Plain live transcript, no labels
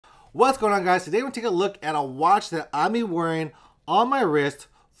What's going on, guys? Today we're going to take a look at a watch that I'll be wearing on my wrist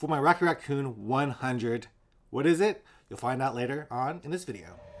for my Rocky Raccoon 100. What is it? You'll find out later on in this video.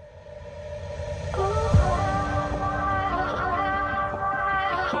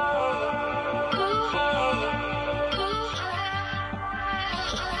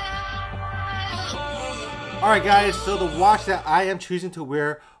 Alright guys, so the watch that I am choosing to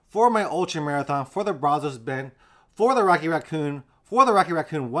wear for my Ultramarathon, for the Brazos Bend, for the Rocky Raccoon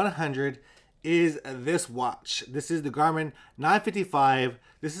 100 is this watch. This is the Garmin 955.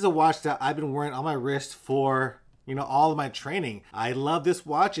 This is a watch that I've been wearing on my wrist for, all of my training. I love this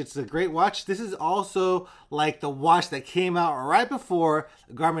watch. It's a great watch. This is also like the watch that came out right before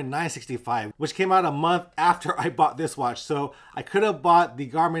the Garmin 965, which came out a month after I bought this watch. So I could have bought the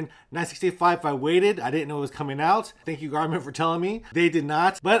Garmin 965 if I waited. I didn't know it was coming out. Thank you, Garmin, for telling me. They did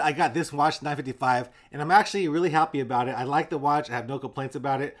not, but I got this watch 955 and I'm actually really happy about it. I like the watch. I have no complaints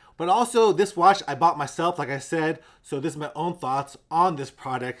about it. But also this watch I bought myself, like I said. So this is my own thoughts on this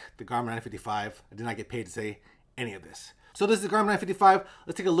product, the Garmin 955. I did not get paid to say any of this. So this is the Garmin 955.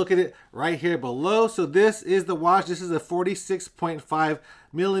 Let's take a look at it right here below. So this is the watch. This is a 46.5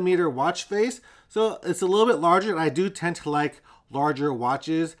 millimeter watch face. So it's a little bit larger, and I do tend to like larger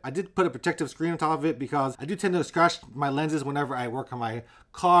watches. I did put a protective screen on top of it because I do tend to scratch my lenses whenever I work on my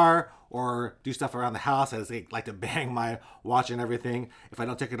car or do stuff around the house. I just like to bang my watch and everything. If I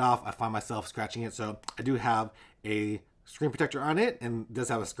don't take it off, I find myself scratching it. So I do have a screen protector on it, and it does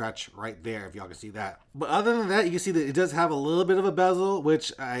have a scratch right there if y'all can see that. But other than that, you can see that it does have a little bit of a bezel,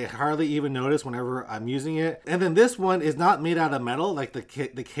 which I hardly even notice whenever I'm using it. And then this one is not made out of metal. Like the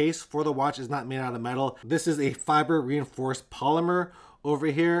case for the watch is not made out of metal. This is a fiber reinforced polymer over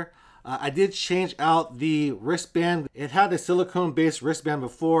here. I did change out the wristband. It had a silicone based wristband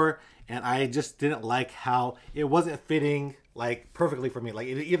before, and I just didn't like how it wasn't fitting like perfectly for me. Like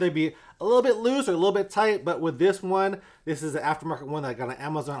it'd either be a little bit loose or a little bit tight, but with this one, this is an aftermarket one that I got on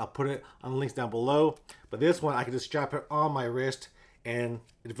Amazon. I'll put it on the links down below. But this one, I can just strap it on my wrist and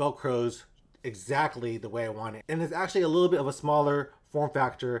it Velcros exactly the way I want it. And it's actually a little bit of a smaller form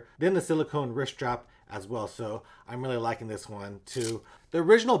factor than the silicone wrist strap as well. So I'm really liking this one too. The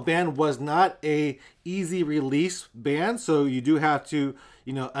original band was not a easy release band, so you do have to,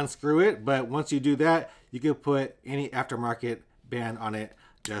 unscrew it. But once you do that, you can put any aftermarket band on it,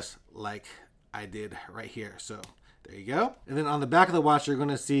 just like I did right here. So there you go. And then on the back of the watch, you're going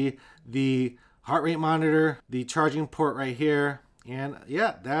to see the heart rate monitor, the charging port right here. And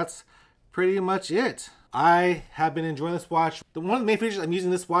yeah, that's pretty much it. I have been enjoying this watch. One of the main features I'm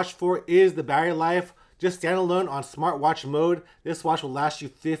using this watch for is the battery life. Just standalone on smartwatch mode, this watch will last you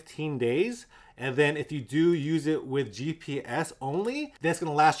 15 days. And then if you do use it with GPS only, that's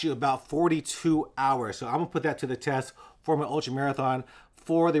gonna last you about 42 hours. So I'm gonna put that to the test for my Ultramarathon.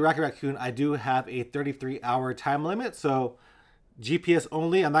 For the Rocky Raccoon, I do have a 33-hour time limit. So GPS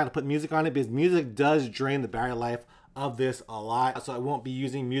only, I'm not gonna put music on it because music does drain the battery life of this a lot. So I won't be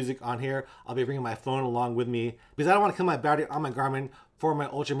using music on here. I'll be bringing my phone along with me because I don't want to kill my battery on my Garmin for my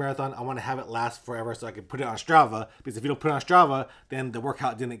Ultramarathon. I want to have it last forever so I can put it on Strava, because if you don't put it on Strava, then the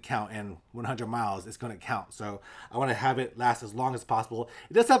workout didn't count, and 100 miles is going to count. So I want to have it last as long as possible.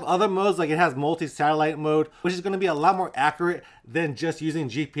 It does have other modes, like it has multi-satellite mode, which is going to be a lot more accurate than just using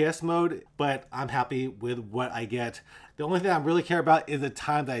GPS mode, but I'm happy with what I get. The only thing I really care about is the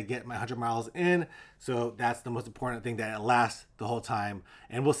time that I get my 100 miles in. So that's the most important thing, that it lasts the whole time.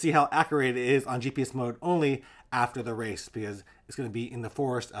 And we'll see how accurate it is on GPS mode only after the race, because it's going to be in the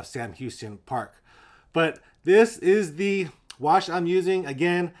forest of Sam Houston Park. But this is the watch I'm using.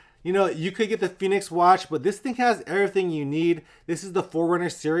 Again, you could get the Phoenix watch, but this thing has everything you need. This is the Forerunner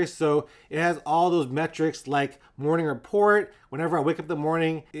series, so it has all those metrics like morning report. Whenever I wake up in the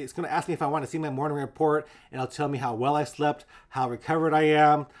morning, it's going to ask me if I want to see my morning report, and it'll tell me how well I slept, how recovered I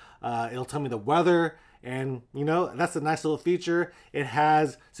am. It'll tell me the weather, and that's a nice little feature. It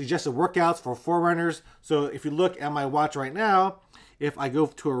has suggested workouts for Forerunners. So if you look at my watch right now, if I go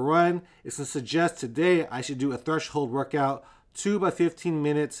to a run, it's going to suggest today I should do a threshold workout 2 by 15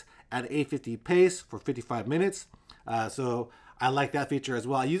 minutes at 850 pace for 55 minutes. So I like that feature as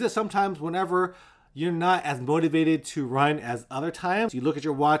well. I use it sometimes whenever you're not as motivated to run as other times. You look at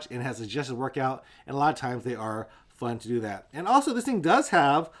your watch and it has a suggested workout, and a lot of times they are fun to do that. And also this thing does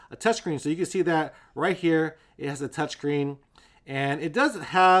have a touchscreen, so you can see that right here. It has a touchscreen, and it does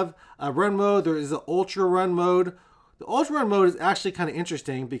have a run mode. There is an ultra run mode. The ultra run mode is actually kind of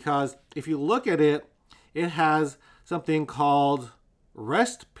interesting because if you look at it, it has something called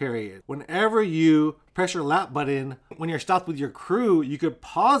rest period. Whenever you press your lap button, when you're stopped with your crew, you could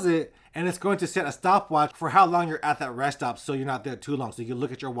pause it And it's going to set a stopwatch for how long you're at that rest stop, so you're not there too long. So you can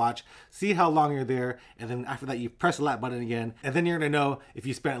look at your watch, see how long you're there, and then after that you press the lap button again, and then you're gonna know if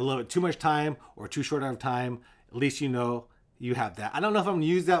you spent a little bit too much time or too short of time. At least you know you have that. I don't know if I'm gonna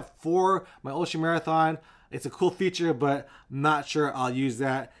use that for my ultra marathon. It's a cool feature, but I'm not sure I'll use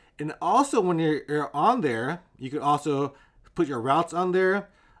that. And also when you're on there, you could also put your routes on there.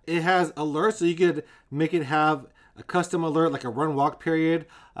 It has alerts, so you could make it have a custom alert, like a run walk period.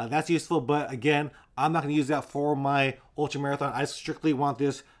 That's useful, but again, I'm not gonna use that for my ultra marathon. I strictly want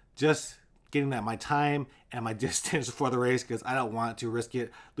this just getting at my time and my distance for the race, because I don't want to risk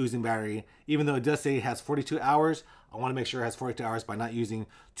it losing battery. Even though it does say it has 42 hours, I want to make sure it has 42 hours by not using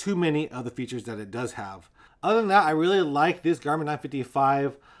too many of the features that it does have. Other than that, I really like this Garmin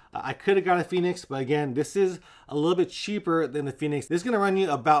 955. I could have got a Phoenix, but again, this is a little bit cheaper than the Phoenix. This is going to run you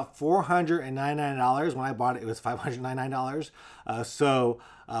about $499. When I bought it, it was $599. So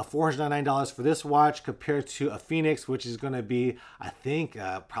 $499 for this watch compared to a Phoenix, which is going to be, I think,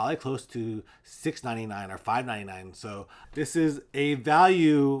 probably close to $699 or $599. So this is a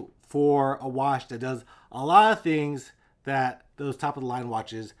value for a watch that does a lot of things that those top of the line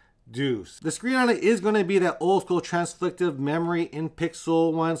watches do. The screen on it is going to be that old school transflective memory in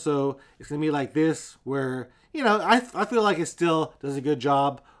pixel one, so it's going to be like this, where, you know, I feel like it still does a good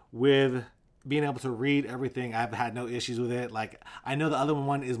job with being able to read everything. I've had no issues with it. Like, I know the other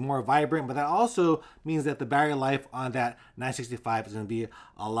one is more vibrant, but that also means that the battery life on that 965 is going to be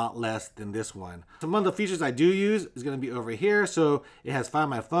a lot less than this one. Some of the features I do use is going to be over here. So it has Find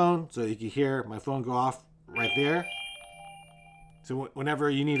My Phone, so you can hear my phone go off right there. So whenever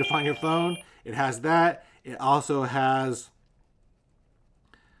you need to find your phone, it has that. It also has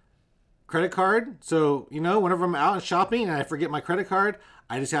credit card. So, you know, whenever I'm out shopping and I forget my credit card,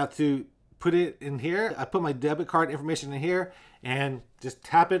 I just have to put it in here. I put my debit card information in here and just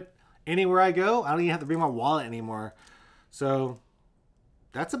tap it anywhere I go. I don't even have to bring my wallet anymore. So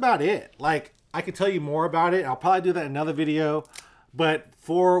that's about it. Like, I could tell you more about it. I'll probably do that in another video. But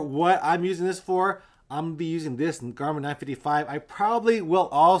for what I'm using this for, I'm going to be using this Garmin 955. I probably will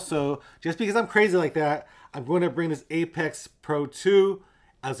also, just because I'm crazy like that, I'm going to bring this Apex Pro 2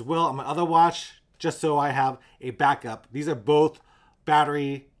 as well on my other watch, just so I have a backup. These are both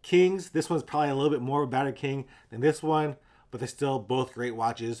battery kings. This one's probably a little bit more of a battery king than this one, but they're still both great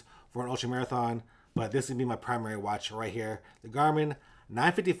watches for an ultra marathon. But this is going to be my primary watch right here, the Garmin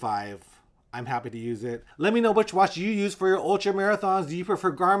 955. I'm happy to use it. Let me know which watch you use for your ultra marathons. Do you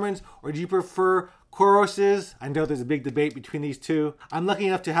prefer Garmin's or do you prefer Coros's? I know there's a big debate between these two. I'm lucky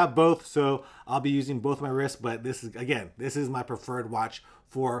enough to have both, so I'll be using both my wrists, but this is, again, this is my preferred watch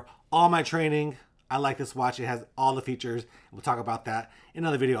for all my training. I like this watch. It has all the features. We'll talk about that in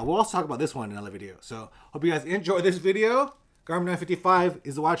another video. We'll also talk about this one in another video. So hope you guys enjoy this video. Garmin 955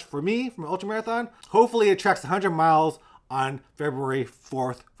 is the watch for me, from an ultra marathon. Hopefully it tracks 100 miles on February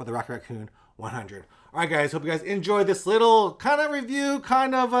 4th for the Rocky Raccoon 100. All right, guys, hope you guys enjoyed this little kind of review,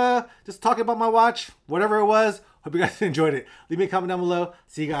 kind of just talking about my watch, whatever it was. Hope you guys enjoyed it. Leave me a comment down below.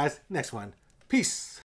 See you guys next one. Peace.